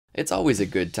It's always a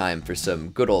good time for some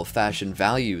good old-fashioned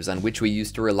values on which we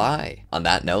used to rely. On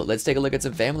that note, let's take a look at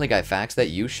some Family Guy facts that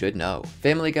you should know.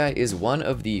 Family Guy is one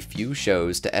of the few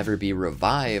shows to ever be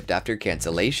revived after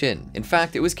cancellation. In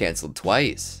fact, it was canceled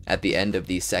twice. At the end of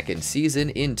the second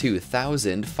season in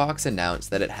 2000, Fox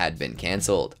announced that it had been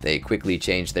canceled. They quickly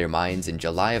changed their minds in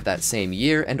July of that same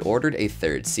year and ordered a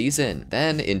third season.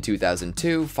 Then, in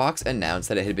 2002, Fox announced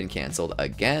that it had been canceled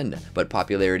again, but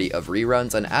popularity of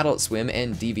reruns on Adult Swim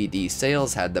and DVD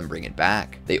sales had them bring it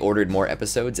back. They ordered more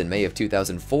episodes in May of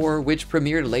 2004, which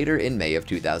premiered later in May of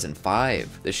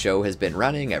 2005. The show has been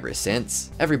running ever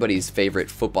since. Everybody's favorite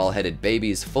football-headed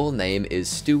baby's full name is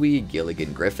Stewie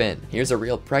Gilligan Griffin. Here's a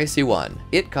real pricey one.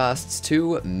 It costs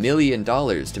 $2 million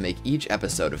to make each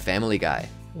episode of Family Guy.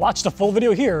 Watch the full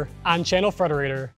video here on ChannelFrederator.